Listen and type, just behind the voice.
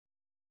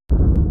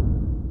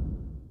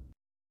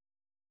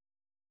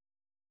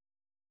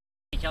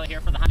Kelly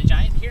here for the Honda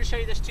Giant. Here to show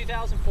you this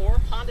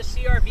 2004 Honda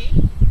CR-V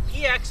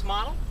EX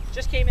model.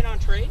 Just came in on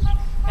trade.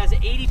 Has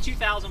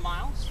 82,000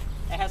 miles.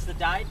 It has the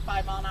dyed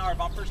 5-mile-an-hour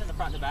bumpers in the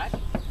front and the back.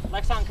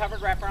 Lexan covered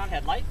wraparound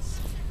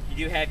headlights.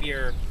 You do have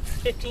your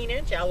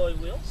 15-inch alloy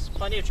wheels.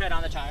 Plenty of tread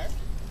on the tire.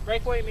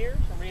 Breakaway mirrors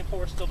and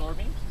reinforced steel door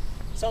beams.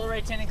 Solar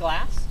tinted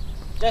glass.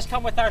 Does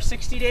come with our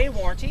 60-day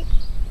warranty.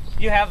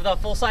 You have the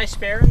full-size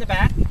spare in the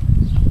back.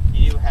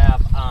 You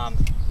have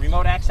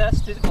remote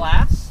access to the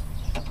glass.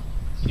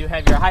 You do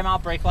have your high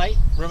mount brake light,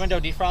 rear window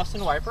defrost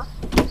and wiper,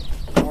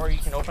 or you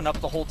can open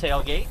up the whole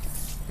tailgate.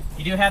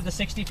 You do have the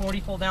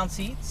 60/40 fold down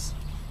seats.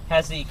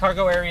 Has the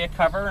cargo area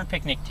cover and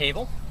picnic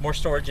table, more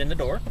storage in the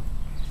door.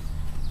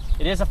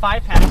 It is a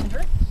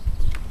 5-passenger.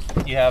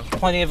 You have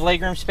plenty of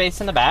legroom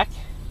space in the back.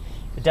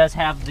 It does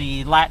have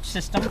the latch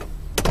system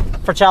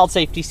for child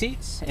safety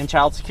seats and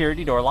child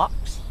security door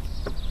locks.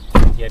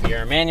 You have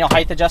your manual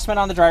height adjustment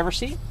on the driver's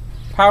seat,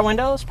 power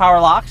windows,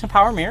 power locks, and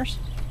power mirrors.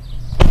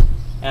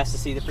 Asked to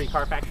see the free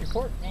Carfax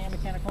report and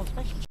mechanical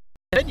inspection.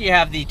 You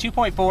have the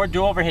 2.4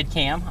 dual overhead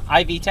cam,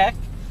 iVTEC,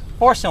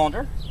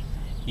 4-cylinder.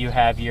 You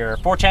have your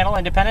 4-channel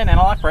independent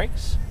analog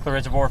brakes, the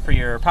reservoir for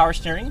your power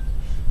steering,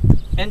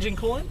 engine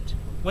coolant,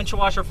 windshield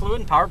washer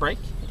fluid and power brake,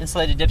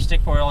 insulated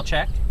dipstick for oil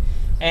check,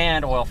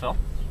 and oil fill.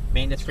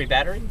 Maintenance-free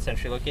battery and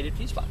centrally located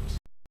fuse box.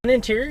 On the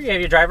interior, you have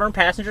your driver and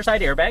passenger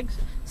side airbags,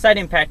 side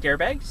impact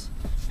airbags,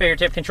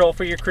 fingertip control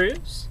for your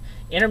cruise,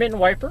 intermittent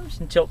wipers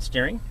and tilt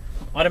steering,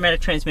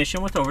 automatic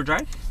transmission with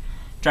overdrive,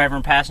 driver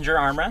and passenger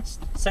armrest,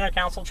 center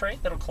console tray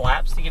that'll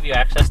collapse to give you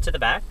access to the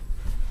back,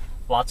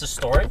 lots of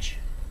storage,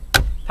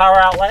 power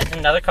outlet and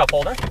another cup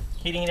holder,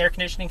 heating and air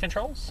conditioning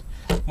controls,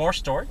 more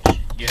storage.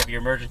 You have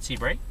your emergency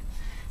brake,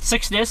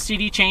 6-disc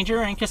CD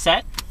changer and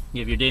cassette.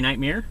 You have your day-night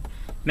mirror,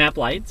 map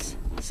lights,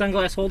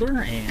 sunglass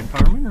holder, and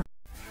power mirror.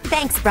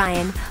 Thanks,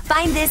 Brian.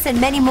 Find this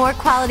and many more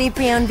quality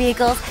pre-owned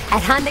vehicles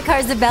at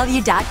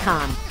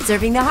HondaCarsOfBellevue.com.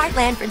 Serving the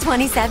heartland for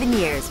 27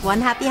 years,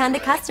 one happy Honda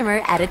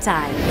customer at a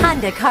time.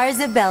 Honda Cars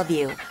of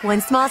Bellevue.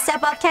 One small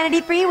step off Kennedy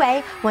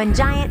Freeway, one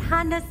giant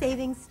Honda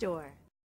savings store.